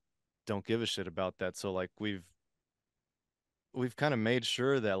just don't give a shit about that. So like we've kind of made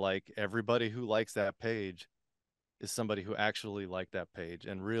sure that like everybody who likes that page is somebody who actually liked that page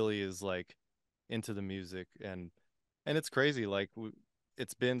and really is like into the music. And it's crazy, like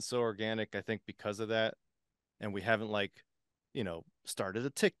it's been so organic, I think, because of that. And we haven't like, started a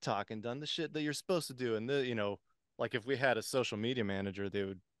TikTok and done the shit that you're supposed to do. And like if we had a social media manager, they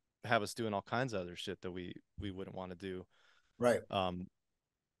would have us doing all kinds of other shit that we wouldn't want to do. Right. um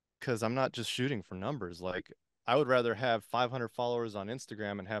because I'm not just shooting for numbers. Like, I would rather have 500 followers on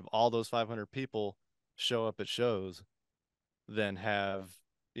Instagram and have all those 500 people show up at shows than have,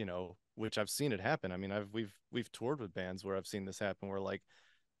 which I've seen it happen. I mean, we've toured with bands where I've seen this happen, where like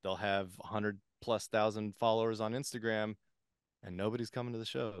they'll have 100 plus thousand followers on Instagram and nobody's coming to the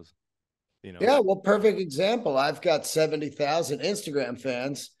shows, you know. Yeah, well, perfect example. I've got 70,000 Instagram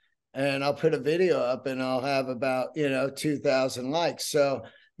fans, and I'll put a video up and I'll have about, 2,000 likes. So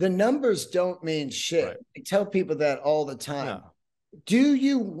the numbers don't mean shit. Right. I tell people that all the time. No. Do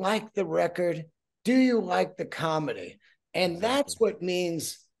you like the record? Do you like the comedy? And that's Exactly. what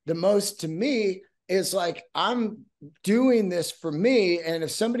means the most to me, is like, I'm doing this for me. And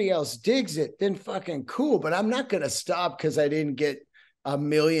if somebody else digs it, then fucking cool. But I'm not going to stop because I didn't get a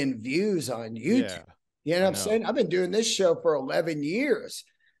million views on YouTube. Yeah, You know what I I'm know. saying? I've been doing this show for 11 years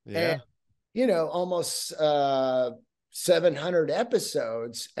and, Yeah. almost 700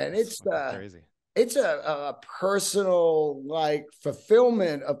 episodes. And That's fucking crazy. it's a personal like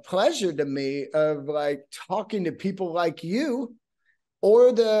fulfillment of pleasure to me of like talking to people like you,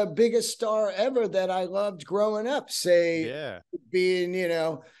 or the biggest star ever that I loved growing up, say Yeah. being,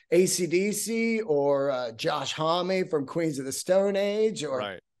 AC/DC, or Josh Homme from Queens of the Stone Age, or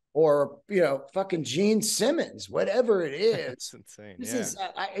Right. fucking Gene Simmons, whatever it That's is. insane. This Yeah.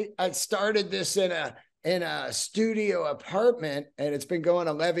 is I started this in a studio apartment, and it's been going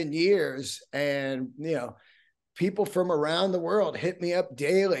 11 years, and people from around the world hit me up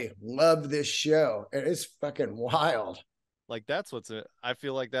daily, love this show, and it's fucking wild. Like, I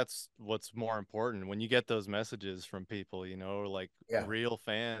feel like that's what's more important when you get those messages from people, or like Yeah. real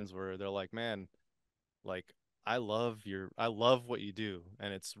fans where they're like, man, like, I love what you do,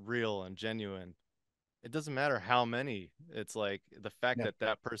 and it's real and genuine. It doesn't matter how many. It's like the fact Yeah. that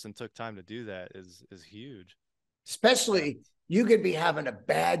that person took time to do that is huge. And Especially, you could be having a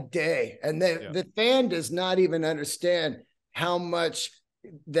bad day, and yeah. the fan does not even understand how much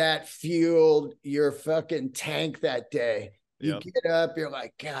that fueled your fucking tank that day. You Yep. get up, you're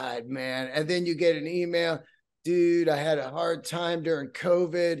like, God, man. And then you get an email, dude, I had a hard time during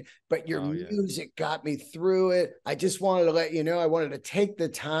COVID, but your Oh yeah. music got me through it. I just wanted to let you know. I wanted to take the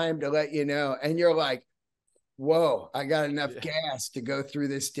time to let you know. And you're like, whoa, I got enough Yeah. gas to go through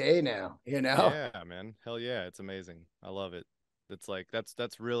this day now. Yeah, man. Hell yeah, it's amazing. I love it. It's like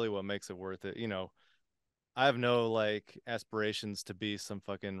that's really what makes it worth it. I have no like aspirations to be some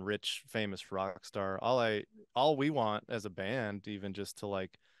fucking rich, famous rock star. All we want as a band, even just to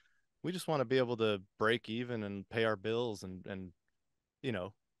like, we just want to be able to break even and pay our bills and you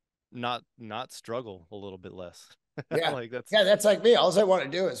know, not struggle a little bit less. Yeah. Like that's Yeah, that's like me. All I want to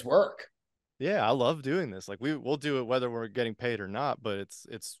do is work. yeah, I love doing this. Like we'll do it whether we're getting paid or not, but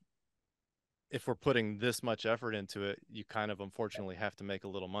it's if we're putting this much effort into it, you kind of unfortunately have to make a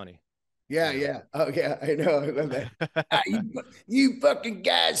little money. Yeah, you know. yeah. Oh, yeah, I know. I love that. You fucking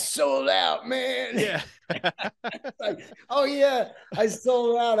guys sold out, man. Yeah. Like, oh yeah, I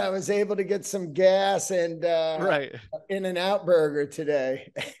sold out. I was able to get some gas and Right. In-N-Out burger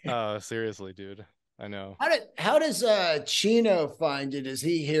today. Seriously, dude. I know. How does Chino find you? Does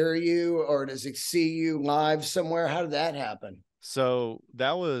he hear you or does he see you live somewhere? How did that happen? So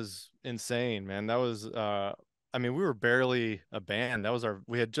that was insane, man. That was I mean, we were barely a band. That was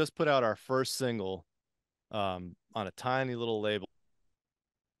we had just put out our first single on a tiny little label.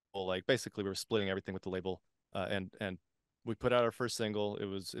 Like basically we were splitting everything with the label. And we put out our first single.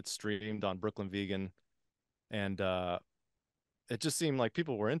 It's streamed on Brooklyn Vegan, and it just seemed like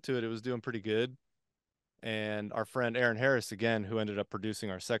people were into it. It was doing pretty good. And our friend Aaron Harris, again, who ended up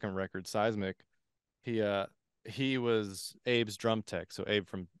producing our second record, Seismic, he uh he was Abe's drum tech. So Abe,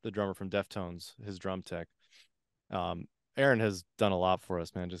 from the drummer from Deftones, his drum tech. Um, Aaron has done a lot for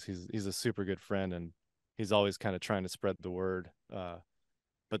us, man. Just he's a super good friend, and he's always kind of trying to spread the word.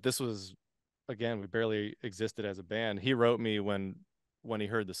 But this was, again, we barely existed as a band. He wrote me when he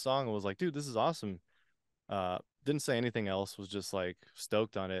heard the song and was like, "Dude, this is awesome." Didn't say anything else. Was just like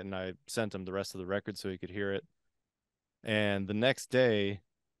stoked on it, and I sent him the rest of the record so he could hear it. And the next day,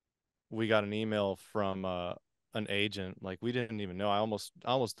 we got an email from an agent. Like, we didn't even know. I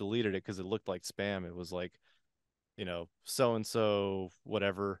almost deleted it because it looked like spam. It was like, so and so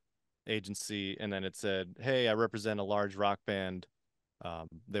whatever agency, and then it said, "Hey, I represent a large rock band.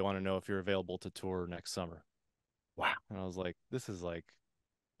 They want to know if you're available to tour next summer." Wow. And I was like, "This is like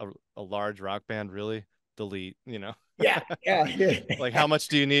a large rock band, really?" Delete, Yeah, yeah, yeah. like, how much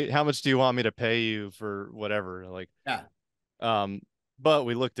do you need? How much do you want me to pay you for whatever? Like, Yeah. um, but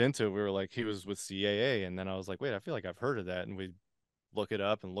we looked into it. We were like, he was with CAA, and then I was like, wait, I feel like I've heard of that. And we look it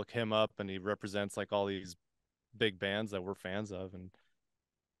up and look him up, and he represents like all these big bands that we're fans of.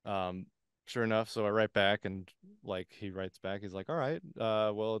 And sure enough, so I write back, and like he writes back, he's like, all right,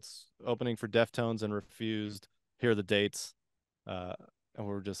 well, it's opening for Deftones and Refused. Here are the dates. And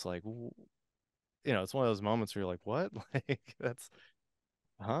we're just like, it's one of those moments where you're like, what? Like, that's,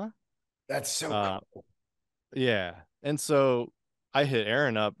 huh? That's so Uh, cool. yeah. And so I hit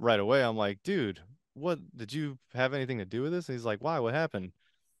Aaron up right away. I'm like, dude, what, did you have anything to do with this? And he's like, why? What happened?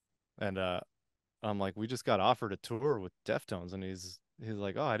 And I'm like, we just got offered a tour with Deftones. And he's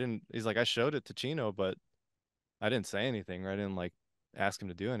like, oh, I didn't. He's like, I showed it to Chino, but I didn't say anything, or I didn't like ask him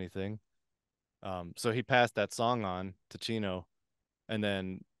to do anything. So he passed that song on to Chino, and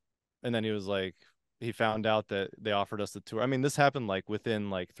then he was like, he found out that they offered us the tour. I mean, this happened like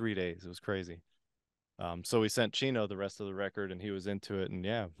within like 3 days. It was crazy. So we sent Chino the rest of the record, and he was into it, and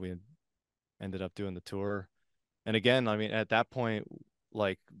yeah, we ended up doing the tour. And again, I mean, at that point,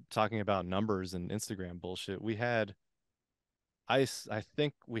 like, talking about numbers and Instagram bullshit, I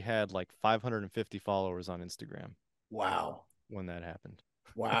think we had like 550 followers on Instagram Wow. when that happened.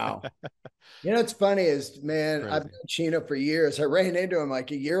 Wow. It's funny is, man, I've Crazy. known Chino for years. I ran into him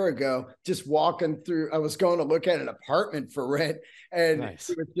like a year ago, just walking through. I was going to look at an apartment for rent, and he Nice.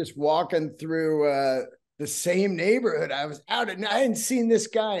 was just walking through the same neighborhood. I was out, and I hadn't seen this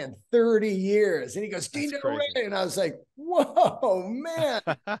guy in 30 years. And he goes, "Do you That's know crazy. Ray?" And I was like, "Whoa, man."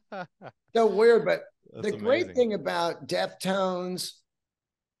 So weird. But the That's great amazing. thing about Deftones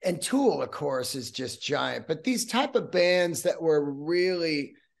and Tool, of course, is just giant. But these type of bands that were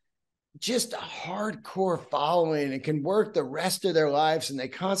really just a hardcore following and can work the rest of their lives, and they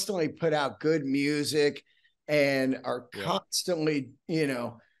constantly put out good music and are Yep. constantly,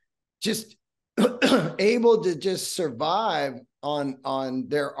 just able to just survive on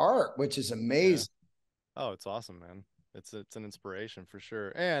their art, which is Yeah. amazing. Oh, it's awesome, man. It's an inspiration for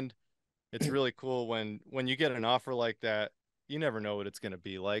sure. And it's really cool when you get an offer like that, you never know what it's going to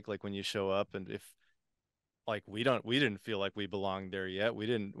be like. Like, when you show up, and if, like, we didn't feel like we belonged there yet. We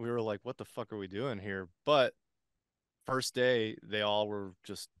were like, what the fuck are we doing here? But first day, they all were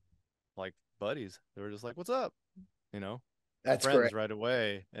just like buddies. They were just like, what's up? You know, That's great. friends right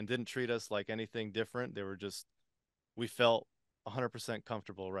away, and didn't treat us like anything different. They were just, we felt 100%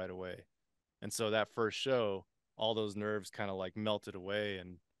 comfortable right away. And so that first show, all those nerves kind of like melted away,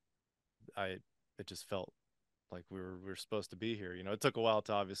 and I it just felt like we were supposed to be here. It took a while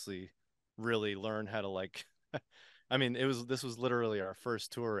to obviously really learn how to, like, I mean, this was literally our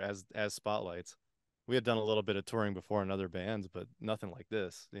first tour as Spotlights. We had done a little bit of touring before in other bands, but nothing like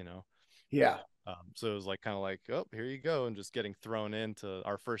this. Yeah. So it was like, kind of like, oh, here you go, and just getting thrown into,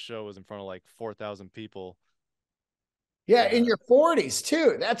 our first show was in front of like 4,000 people. Yeah, in Uh, your 40s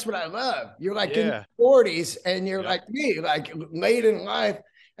too. That's what I love. You're like in yeah, your 40s and you're yep, like me, like late in life,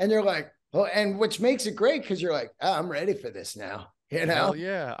 and you're like, oh, and which makes it great because you're like, oh, I'm ready for this now. you know? Hell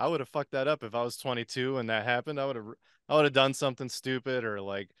yeah. I would have fucked that up if I was 22 and that happened. I would have done something stupid or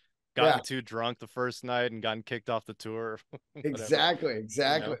like Yeah, gotten too drunk the first night and gotten kicked off the tour, whatever, exactly, you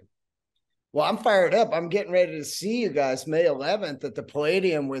exactly. know. Well, I'm fired up. I'm getting ready to see you guys May 11th at the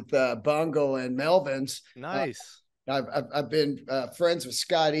Palladium with Bungle and Melvins. Uh, Nice. I've been friends with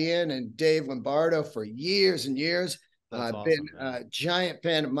Scott Ian and Dave Lombardo for years and years. That's I've been awesome, man. a giant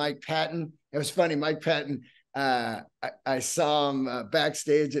fan of Mike Patton. It was funny, Mike Patton. I saw him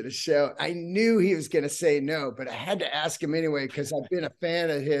backstage at a show. I knew he was going to say no, but I had to ask him anyway because I've been a fan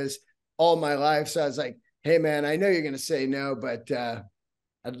of his all my life. So I was like, "Hey, man, I know you're going to say no, but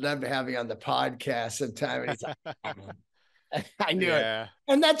I'd love to have you on the podcast sometime." And he's like, I knew it. Yeah,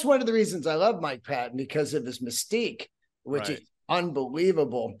 And that's one of the reasons I love Mike Patton because of his mystique, which is right.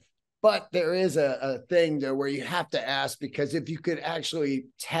 unbelievable. But there is a thing there where you have to ask, because if you could actually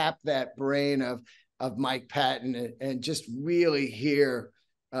tap that brain of Mike Patton and just really hear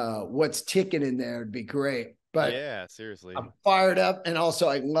what's ticking in there, it'd be great. But Yeah, seriously. I'm fired up. And also,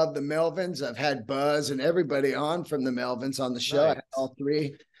 I love the Melvins. I've had Buzz and everybody on from the Melvins on the show. I had Nice. all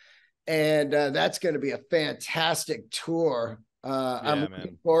three, and that's going to be a fantastic tour. I'm Yeah, looking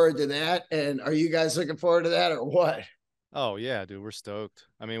man. forward to that. And are you guys looking forward to that or what? Oh yeah, dude, we're stoked.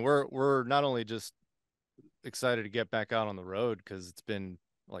 I mean, we're not only just excited to get back out on the road because it's been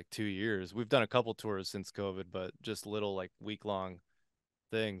like 2 years. We've done a couple tours since COVID, but just little like week-long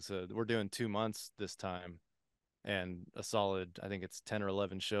things. We're doing 2 months this time, and a solid, I think it's 10 or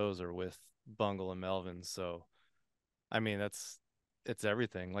 11 shows are with Bungle and Melvins. So, I mean, it's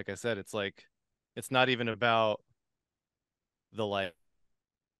everything. Like I said, it's like it's not even about the like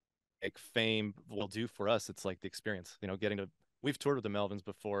fame will do for us. It's like the experience, getting to we've toured with the Melvins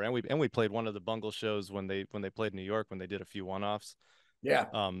before, and we played one of the Bungle shows when they played in New York when they did a few one-offs. Yeah.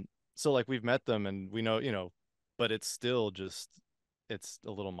 So like we've met them and we know, but it's still just it's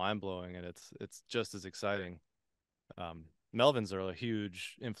a little mind-blowing and it's just as exciting. um Melvins are a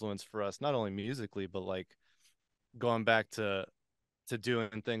huge influence for us, not only musically but like going back to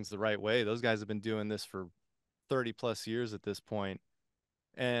doing things the right way. Those guys have been doing this for 30 plus years at this point,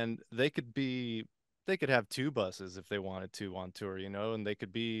 and they could have two buses if they wanted to on tour, and they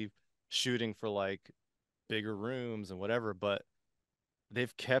could be shooting for like bigger rooms and whatever, but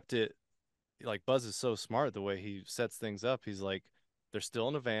they've kept it. Like Buzz is so smart the way he sets things up. He's like, they're still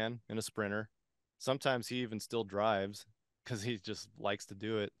in a van, in a Sprinter. Sometimes he even still drives because he just likes to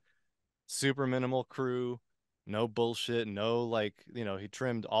do it. Super minimal crew, no bullshit, no like, he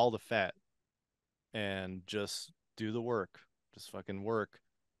trimmed all the fat and just do the work, just fucking work.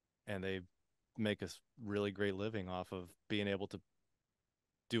 And they make a really great living off of being able to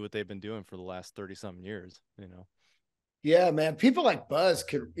do what they've been doing for the last 30 something years. Yeah, man. People like Buzz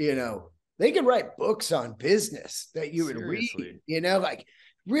could, they could write books on business that you would Seriously. read, like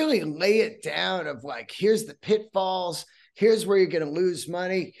really lay it down of like, here's the pitfalls. Here's where you're going to lose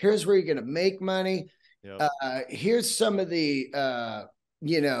money. Here's where you're going to make money. Yep. Here's some of the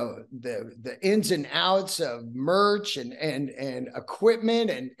the ins and outs of merch and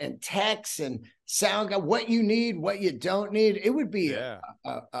equipment and techs and sound, what you need, what you don't need. It would be Yeah.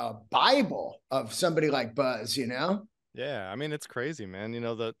 a bible of somebody like Buzz. Yeah, I mean it's crazy, man.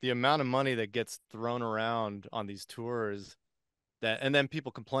 The amount of money that gets thrown around on these tours, and then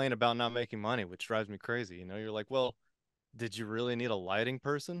people complain about not making money, which drives me crazy. You're like, well, did you really need a lighting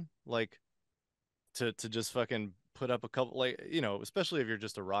person? Like to just fucking put up a couple, like, especially if you're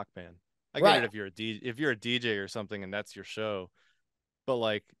just a rock band. I get it Right. if you're a DJ or something and that's your show. But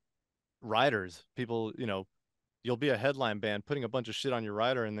like riders, people, you'll be a headline band putting a bunch of shit on your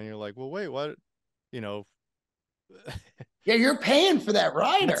rider and then you're like, well, wait, what? You know, Yeah, you're paying for that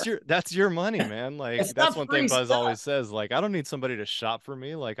rider. that's your money, man. Like It's that's not one thing free Buzz stuff. always says. Like, I don't need somebody to shop for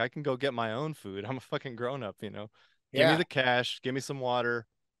me. Like I can go get my own food. I'm a fucking grown up. Give me Yeah. the cash, give me some water.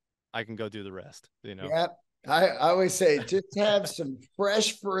 I can go do the rest. Yeah. I always say just have some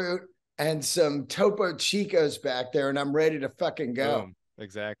fresh fruit and some Topo Chicos back there, and I'm ready to fucking go. Boom.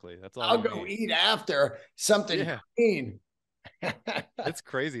 Exactly. That's all I'll you go need. eat after something Yeah. clean. It's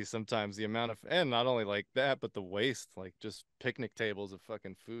crazy sometimes the amount of, and not only like that, but the waste, like just picnic tables of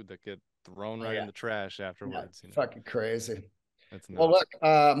fucking food that get thrown right Yeah. in the trash Yeah, afterwards. fucking crazy. That's Well, nuts. look,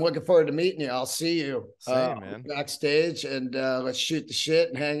 I'm looking forward to meeting you. I'll see you Same, man. backstage, and let's shoot the shit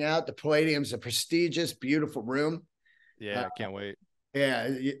and hang out. The Palladium's a prestigious, beautiful room. Uh, Yeah, I can't wait. yeah,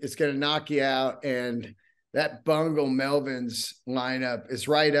 it's going to knock you out. And that Bungle Melvins lineup is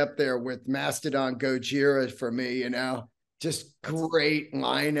right up there with Mastodon Gojira for me, just That's great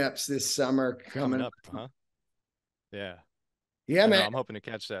lineups this summer coming coming. up, huh? Yeah. Yeah, I know. man. I'm hoping to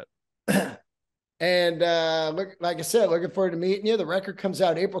catch that. And look, like I said, looking forward to meeting you. The record comes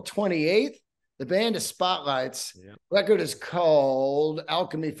out April 28th. The band is Spotlights. Yeah. Record is called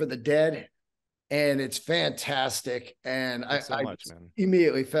Alchemy for the Dead, and it's fantastic. And Thanks so I much, man.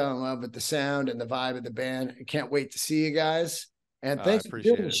 immediately fell in love with the sound and the vibe of the band. I can't wait to see you guys. And I thanks for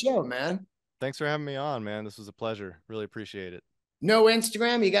doing appreciate the it. show, man. Thanks for having me on, man. This was a pleasure. Really appreciate it. No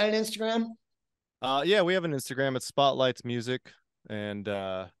Instagram? You got an Instagram? Yeah, we have an Instagram. It's Spotlights Music, and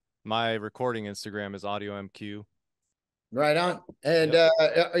my recording Instagram is Audio MQ. Right on. And Yep.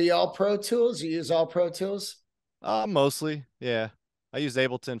 are you all Pro Tools? You use all Pro Tools? Mostly, yeah. I use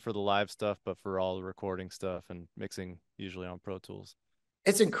Ableton for the live stuff, but for all the recording stuff and mixing, usually on Pro Tools.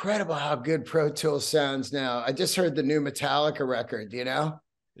 It's incredible how good Pro Tools sounds now. I just heard the new Metallica record,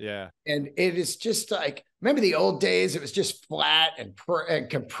 Yeah. and it is just like, remember the old days? It was just flat and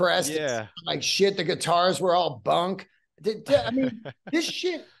compressed. It's Yeah. like shit. The guitars were all bunk. I mean, this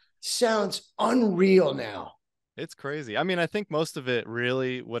shit sounds unreal now. It's crazy. I mean, I think most of it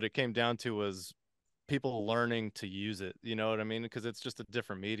really what it came down to was people learning to use it. You know what I mean? Because it's just a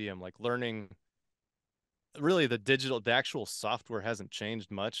different medium. Like learning really the actual software hasn't changed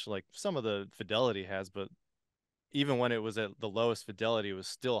much. Like some of the fidelity has, but even when it was at the lowest fidelity, it was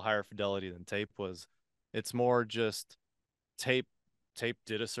still higher fidelity than tape was. It's more just tape tape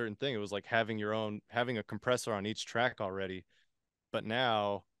did a certain thing. It was like having a compressor on each track already. But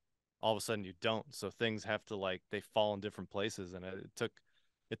now all of a sudden you don't. So things have to like they fall in different places, and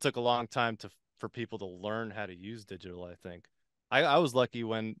it took a long time for people to learn how to use digital, I think. I was lucky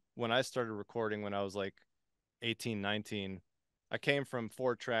when I started recording when I was like 18, 19. I came from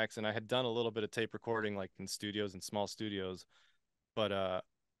 4 tracks and I had done a little bit of tape recording like in studios and small studios, but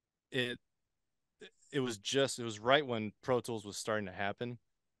it it was right when Pro Tools was starting to happen.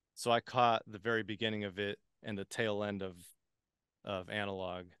 So I caught the very beginning of it and the tail end of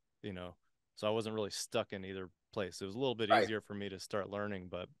analog, you know. So I wasn't really stuck in either place. It was a little bit Right. easier for me to start learning,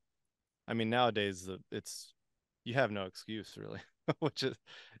 but I mean nowadays it's you have no excuse really, which is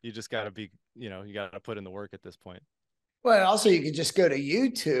you just got to be, you got to put in the work at this point. Well, also you could just go to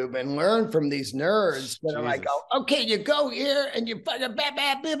YouTube and learn from these nerds that are like, Jesus. oh, okay, you go here and you fucking blah,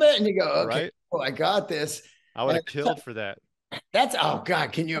 blah, blah, blah, and you go, okay, Right? well, I got this. I would And have killed for that. that's oh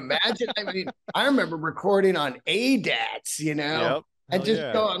God, can you imagine? I mean, I remember recording on ADATs, Yep. and Hell just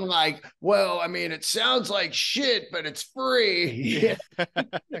yeah. going like, well, I mean, it sounds like shit, but it's free. Yeah.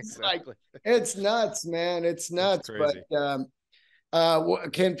 It's like Exactly. it's nuts, man. It's It's nuts. But crazy.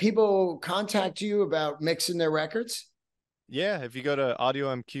 can people contact you about mixing their records? Yeah, if you go to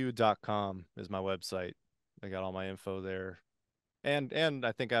audiomq.com is my website. I got all my info there. And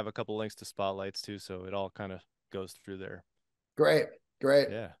I think I have a couple links to spotlights too, so it all kind of goes through there. Great, great,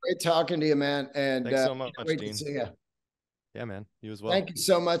 Yeah. great talking to you, man. And Thanks so can't much, wait to Dean. see you. Yeah, man. You as well. Thank you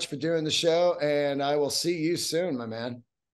so much for doing the show, and I will see you soon, my man.